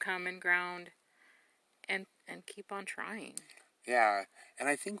 Find some common ground, and keep on trying. Yeah, and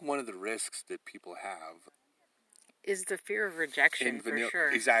I think one of the risks that people have is the fear of rejection, for sure.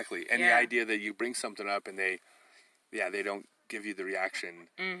 Exactly, and the idea that you bring something up and they don't give you the reaction.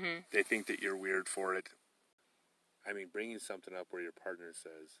 They think that you're weird for it. I mean, bringing something up where your partner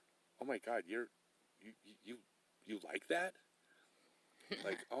says, "Oh my God, you like that?"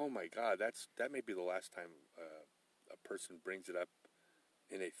 Like, oh my God, that may be the last time a person brings it up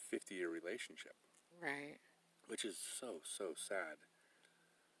in a 50-year relationship. Right. Which is so sad.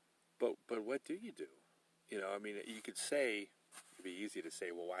 But what do? You know, I mean, you could say, it'd be easy to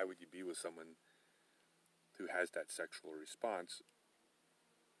say, well, why would you be with someone who has that sexual response?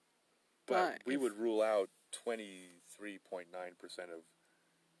 But we would rule out 23.9% of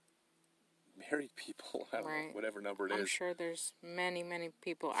married people, I don't know, whatever number it is. I'm sure there's many, many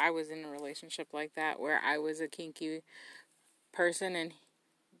people. I was in a relationship like that where I was a kinky person and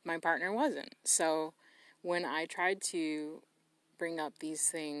my partner wasn't. So when I tried to bring up these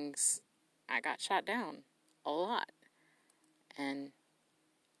things, I got shot down a lot. And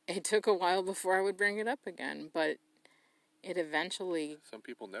it took a while before I would bring it up again, but it eventually... Some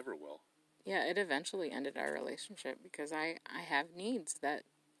people never will. Yeah, it eventually ended our relationship because I have needs that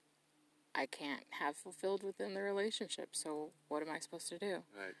I can't have fulfilled within the relationship. So what am I supposed to do?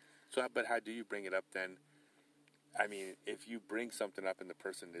 Right. So, but how do you bring it up then? I mean, if you bring something up and the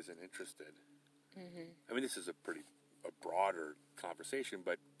person isn't interested... I mean, this is a broader conversation,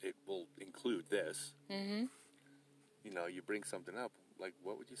 but it will include this. You know, you bring something up, like,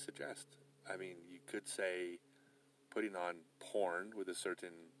 what would you suggest? I mean, you could say putting on porn with a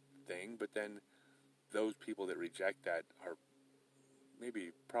certain thing, but then those people that reject that are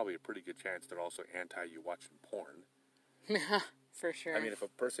probably a pretty good chance they're also anti you watching porn. For sure. I mean, if a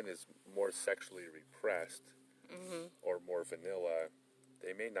person is more sexually repressed or more vanilla,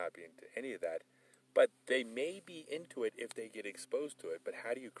 they may not be into any of that. But they may be into it if they get exposed to it. But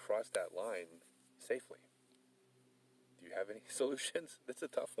how do you cross that line safely? Do you have any solutions? That's a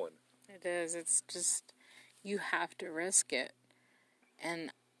tough one. It is. It's just, you have to risk it.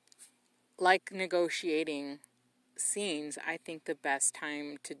 And like negotiating scenes, I think the best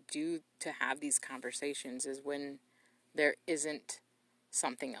time to have these conversations is when there isn't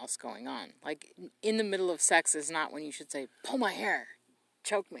something else going on. Like, in the middle of sex is not when you should say, pull my hair,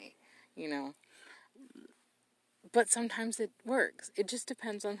 choke me, you know. But sometimes it works. It just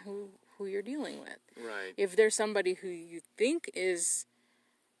depends on who you're dealing with. Right. If there's somebody who you think is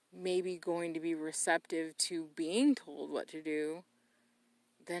maybe going to be receptive to being told what to do,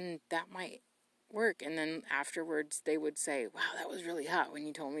 then that might work. And then afterwards they would say, wow, that was really hot when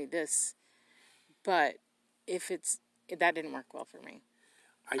you told me this. But that didn't work well for me.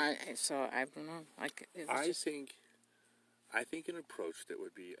 So I don't know. I think an approach that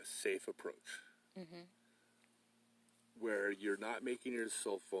would be a safe approach, where you're not making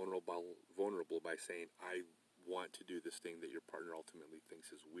yourself vulnerable by saying, I want to do this thing that your partner ultimately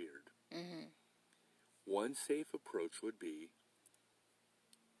thinks is weird. One safe approach would be,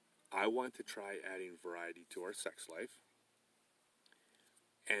 I want to try adding variety to our sex life,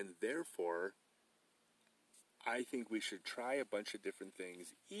 and therefore, I think we should try a bunch of different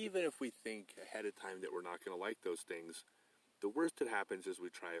things, even if we think ahead of time that we're not going to like those things. The worst that happens is we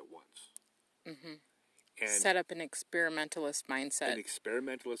try it once. And set up an experimentalist mindset. An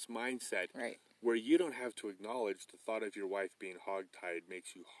experimentalist mindset. Right. Where you don't have to acknowledge the thought of your wife being hogtied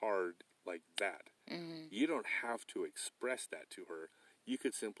makes you hard like that. You don't have to express that to her. You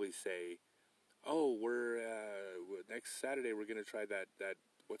could simply say, oh, we're next Saturday we're going to try that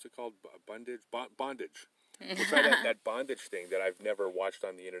what's it called? Bondage? We'll try that bondage thing that I've never watched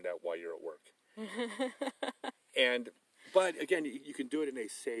on the internet while you're at work. But again, you can do it in a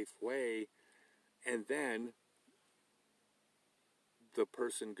safe way, and then the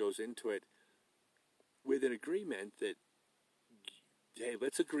person goes into it with an agreement that, hey,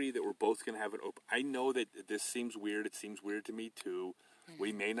 let's agree that we're both going to have an open. I know that this seems weird. It seems weird to me too.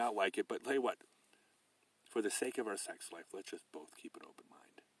 We may not like it, but tell you what, for the sake of our sex life, let's just both keep an open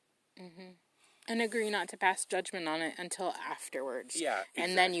mind. And agree not to pass judgment on it until afterwards. Yeah, exactly.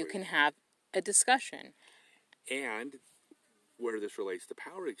 And then you can have a discussion. And where this relates to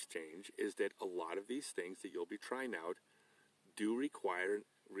power exchange is that a lot of these things that you'll be trying out do require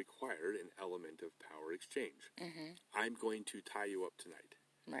an element of power exchange. I'm going to tie you up tonight.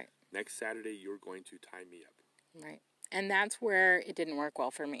 Right. Next Saturday, you're going to tie me up. Right. And that's where it didn't work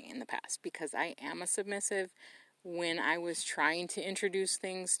well for me in the past, because I am a submissive. When I was trying to introduce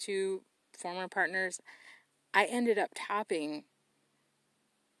things to former partners, I ended up topping,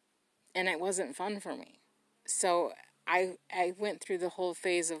 and it wasn't fun for me. So I went through the whole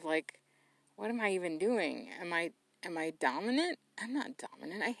phase of like, what am I even doing? Am I dominant? I'm not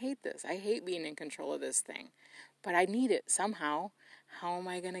dominant. I hate this. I hate being in control of this thing. But I need it somehow. How am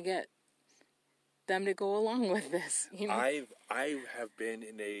I going to get them to go along with this? You know? I have been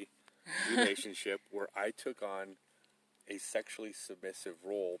in a relationship where I took on a sexually submissive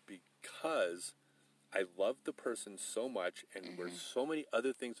role because I loved the person so much, and there were so many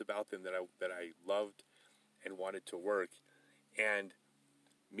other things about them that I loved and wanted to work, and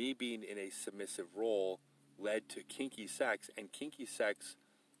me being in a submissive role led to kinky sex, and kinky sex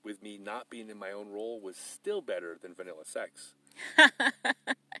with me not being in my own role was still better than vanilla sex.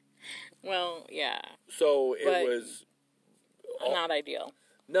 Well, yeah. So it was not ideal.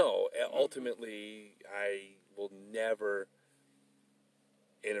 No, ultimately, I will never,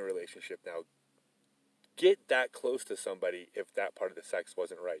 in a relationship now, get that close to somebody if that part of the sex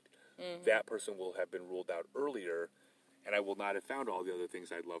wasn't right. That person will have been ruled out earlier, and I will not have found all the other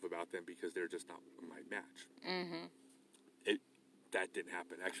things I love about them because they're just not my match. That didn't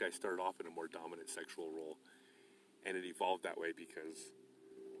happen. Actually, I started off in a more dominant sexual role, and it evolved that way because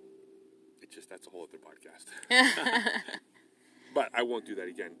that's a whole other podcast. But I won't do that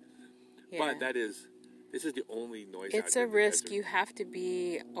again. Yeah. But this is the only noise. It's a risk. You have to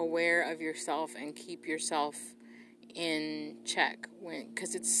be aware of yourself and keep yourself in check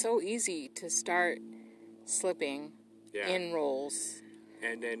because it's so easy to start slipping in roles.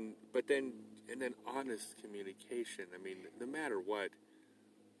 And then honest communication. I mean, no matter what,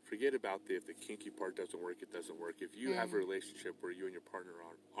 forget about if the kinky part doesn't work, it doesn't work. If you have a relationship where you and your partner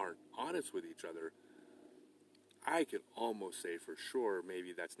aren't honest with each other, I could almost say for sure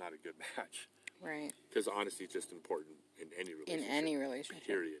maybe that's not a good match. Right. Because honesty is just important in any relationship.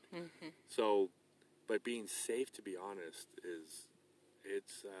 Period. So, but being safe to be honest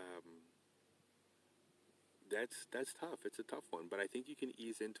that's tough. It's a tough one. But I think you can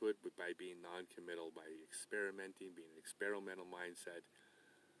ease into it by being non-committal, by experimenting, being an experimental mindset.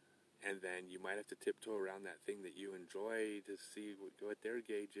 And then you might have to tiptoe around that thing that you enjoy to see what their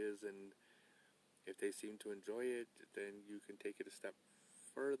gauge is. And if they seem to enjoy it, then you can take it a step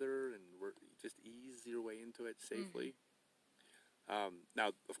further and just ease your way into it safely.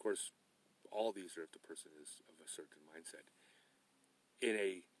 Now, of course, all these are if the person is of a certain mindset. In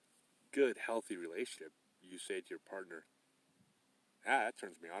a good, healthy relationship, you say to your partner, that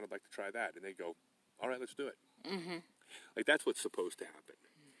turns me on, I'd like to try that. And they go, all right, let's do it. Like, that's what's supposed to happen.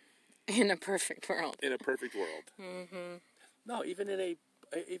 In a perfect world. In a perfect world. No, even in a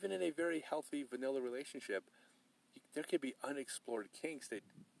very healthy vanilla relationship, there could be unexplored kinks that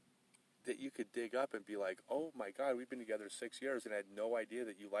that you could dig up and be like, oh my God, we've been together 6 years and I had no idea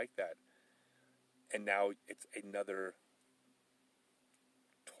that you like that. And now it's another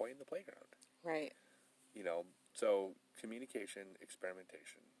toy in the playground. Right. You know, so communication,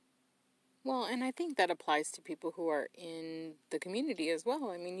 experimentation. Well, and I think that applies to people who are in the community as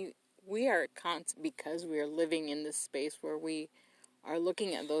well. I mean, we are because we are living in this space where we are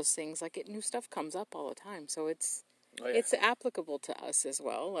looking at those things. Like new stuff comes up all the time, so it's applicable to us as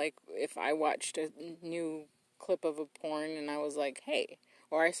well. Like if I watched a new clip of a porn and I was like, hey,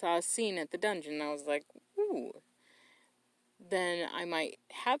 or I saw a scene at the dungeon and I was like, ooh, then I might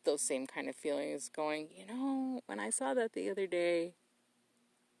have those same kind of feelings going, when I saw that the other day,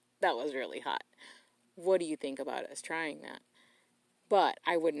 that was really hot. What do you think about us trying that? But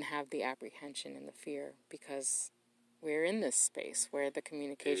I wouldn't have the apprehension and the fear because we're in this space where the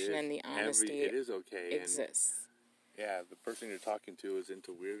communication and the honesty it is okay exists. And, the person you're talking to is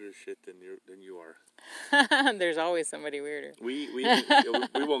into weirder shit than you are. There's always somebody weirder. We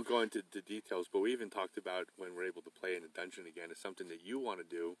won't go into the details, but we even talked about when we're able to play in a dungeon again. It's something that you want to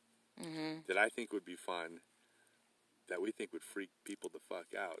do that I think would be fun, that we think would freak people the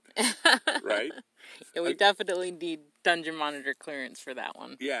fuck out. Right? Yeah, we definitely need dungeon monitor clearance for that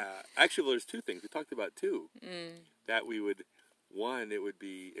one. Yeah. Actually, there's two things. We talked about two. That we would, one, it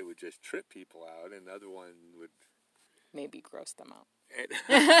would just trip people out, and the other one would... maybe gross them out.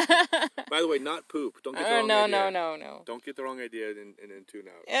 By the way, not poop. Don't get the wrong idea. No. Don't get the wrong idea and then tune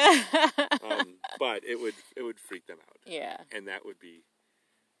out. But it would freak them out. Yeah. And that would be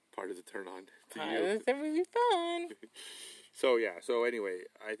part of the turn on to you. That would be fun. So anyway,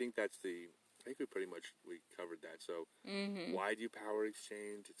 I think we pretty much covered that. So why do you power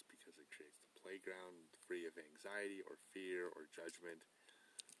exchange? It's because it creates the playground free of anxiety or fear or judgment.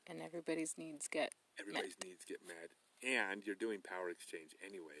 And everybody's needs get met. And you're doing power exchange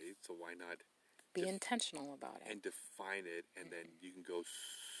anyway, so why not be intentional about it and define it, and then you can go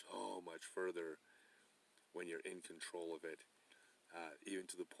so much further when you're in control of it, even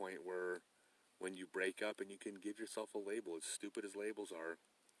to the point where when you break up and you can give yourself a label, as stupid as labels are,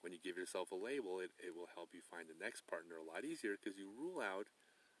 when you give yourself a label, it will help you find the next partner a lot easier because you rule out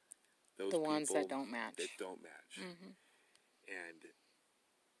those the ones people that don't match. And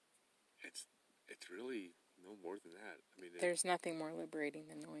it's really no more than that. I mean, there's nothing more liberating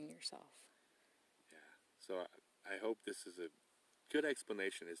than knowing yourself. Yeah. So I hope this is a good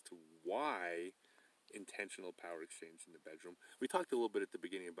explanation as to why intentional power exchange in the bedroom. We talked a little bit at the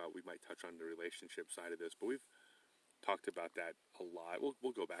beginning about we might touch on the relationship side of this, but we've talked about that a lot.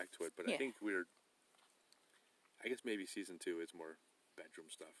 We'll go back to it, but I think I guess maybe season 2 is more bedroom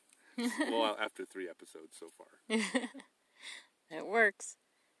stuff. Well, after 3 episodes so far. It works.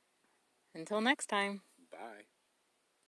 Until next time. Bye.